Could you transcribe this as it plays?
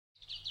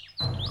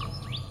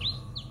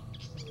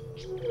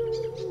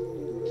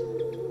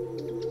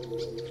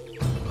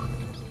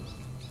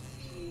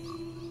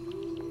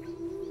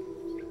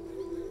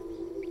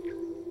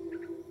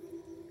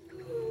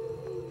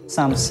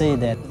Some say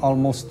that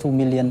almost 2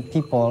 million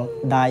people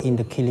died in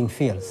the killing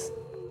fields.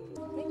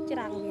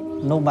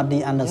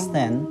 Nobody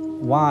understands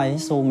why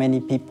so many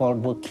people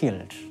were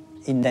killed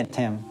in that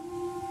time.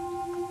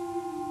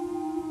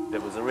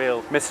 It was a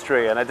real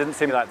mystery, and it didn't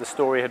seem like the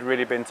story had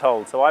really been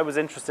told. So I was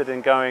interested in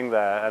going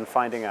there and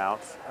finding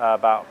out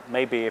about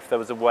maybe if there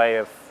was a way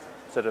of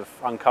sort of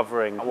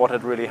uncovering what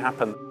had really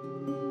happened.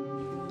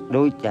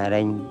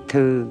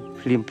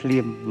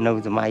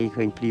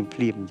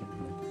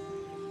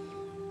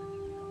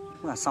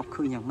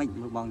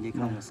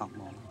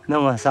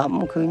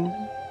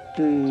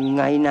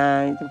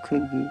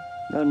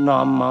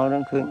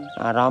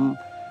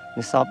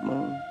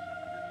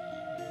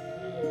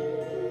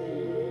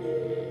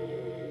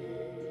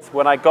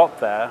 When I got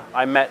there,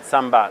 I met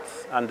Sambat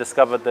and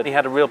discovered that he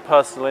had a real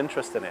personal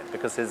interest in it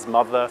because his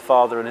mother,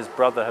 father and his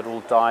brother had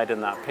all died in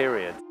that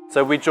period.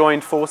 So we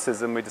joined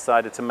forces and we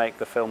decided to make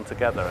the film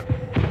together.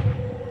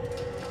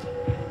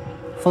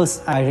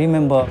 First, I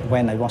remember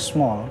when I was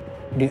small,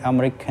 the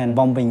American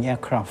bombing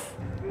aircraft.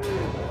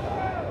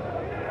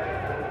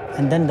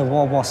 And then the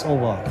war was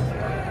over.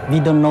 We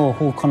don't know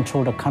who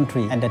controlled the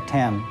country at that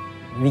time.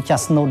 We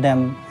just know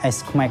them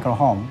as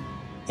Khmer.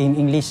 In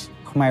English,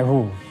 Khmer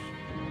Rouge.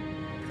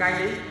 ថ្ងៃ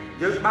នេះ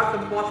យើងបើក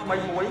ទំព័រថ្មី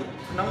មួយ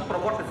ក្នុងប្រ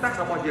វត្តិសាស្ត្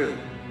ររបស់យើង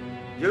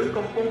យើង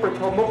កំពុងប្រ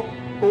ឈមមុខ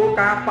គោល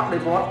ការណ៍បដិ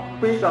វត្តន៍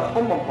ពីរដ៏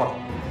ធំបំផុត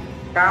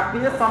ការពា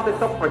រសន្តិ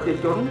សុខប្រជា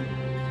ជន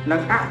និ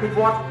ងអភិវ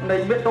ឌ្ឍន៍នៃ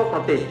មាតុប្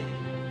រទេស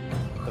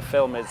The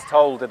film is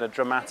told in a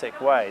dramatic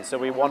way, so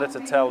we wanted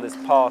to tell this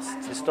past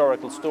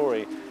historical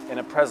story in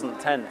a present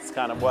tense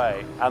kind of way,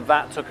 and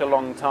that took a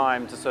long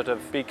time to sort of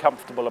be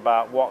comfortable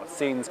about what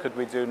scenes could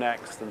we do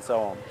next and so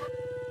on.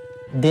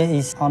 There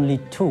is only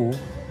two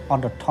on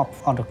the top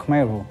of the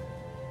Khmer.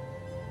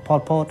 Pol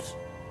Pot,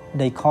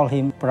 they call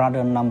him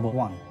brother number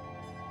 1,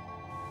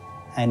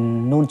 and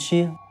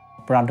Nuon,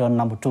 brother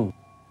number 2.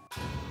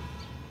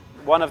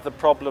 One of the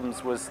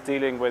problems was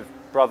dealing with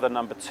brother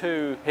number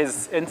 2.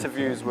 His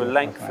interviews were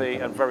lengthy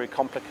and very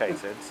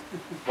complicated.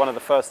 One of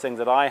the first things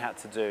that I had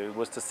to do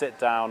was to sit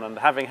down and,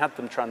 having had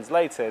them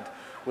translated,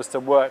 was to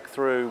work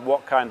through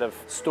what kind of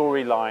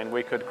storyline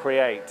we could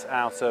create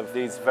out of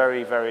these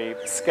very, very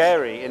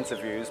scary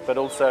interviews, but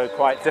also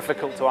quite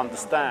difficult to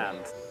understand.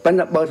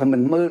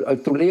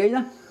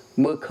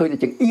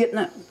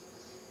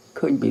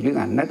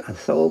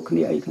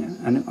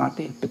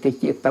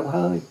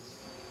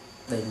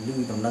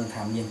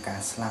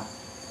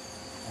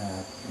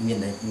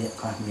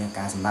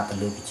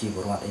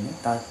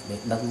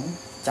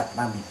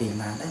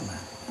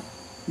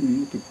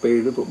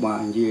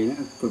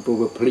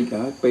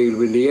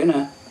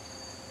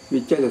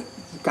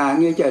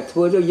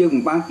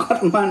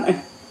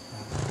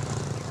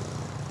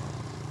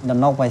 The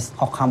northwest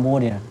of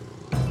Cambodia,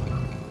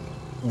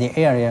 the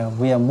area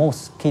where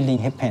most killing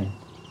happened.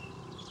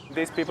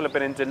 These people have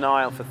been in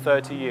denial for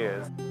 30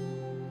 years.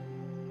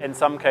 In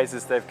some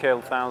cases, they've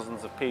killed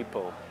thousands of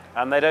people,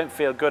 and they don't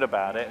feel good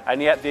about it,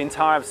 and yet the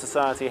entire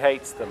society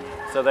hates them.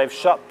 So they've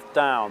shut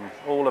down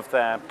all of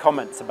their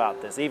comments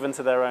about this, even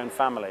to their own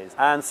families.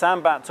 And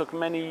Sambat took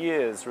many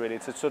years, really,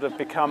 to sort of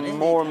become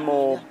more and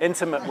more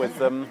intimate with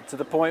them, to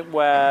the point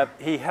where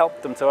he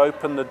helped them to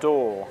open the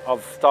door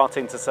of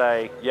starting to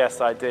say,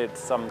 yes, I did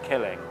some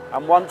killing.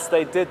 And once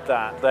they did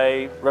that,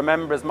 they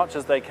remember as much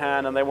as they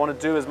can, and they want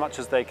to do as much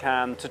as they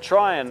can to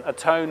try and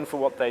atone for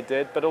what they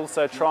did, but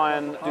also try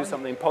and do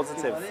something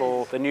positive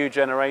for the new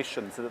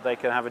generation so that they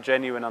can have a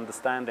genuine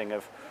understanding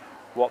of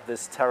what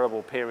this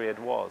terrible period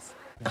was.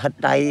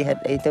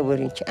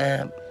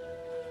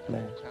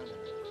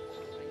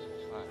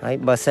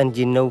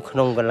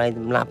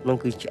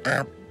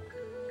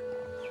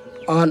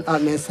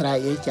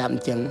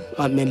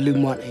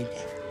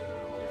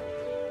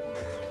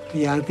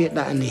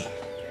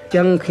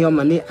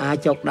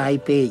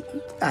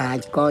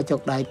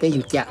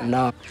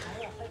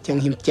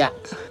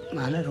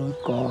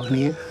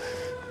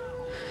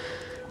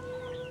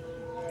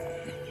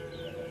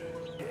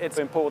 It's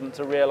important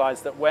to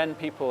realize that when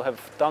people have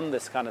done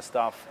this kind of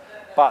stuff,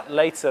 but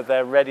later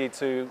they're ready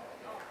to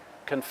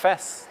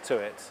confess to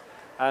it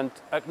and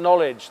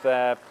acknowledge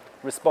their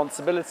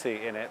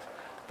responsibility in it,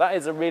 that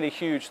is a really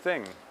huge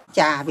thing.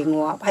 I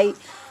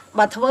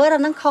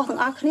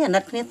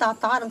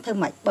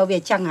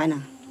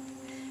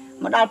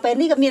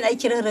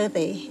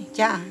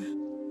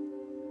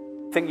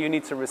think you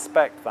need to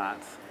respect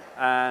that,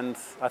 and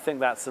I think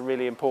that's a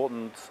really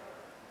important,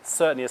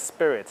 certainly a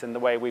spirit in the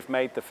way we've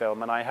made the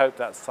film, and I hope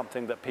that's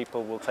something that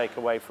people will take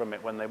away from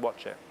it when they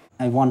watch it.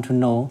 I want to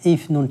know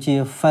if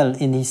Nuon felt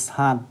in his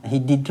heart he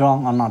did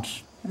wrong or not.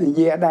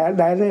 Yeah,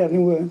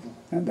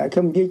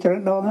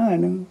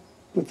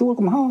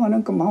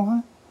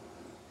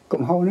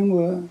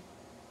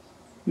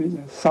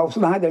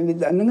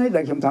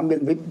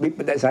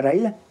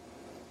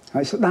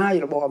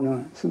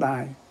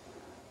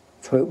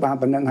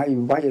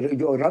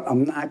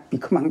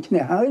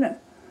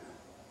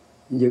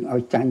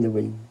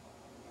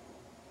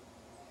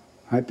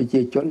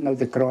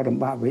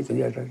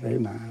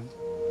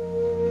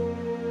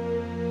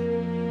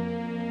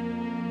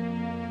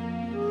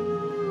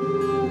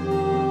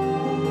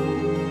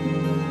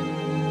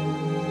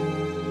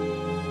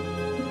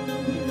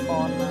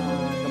 Before now.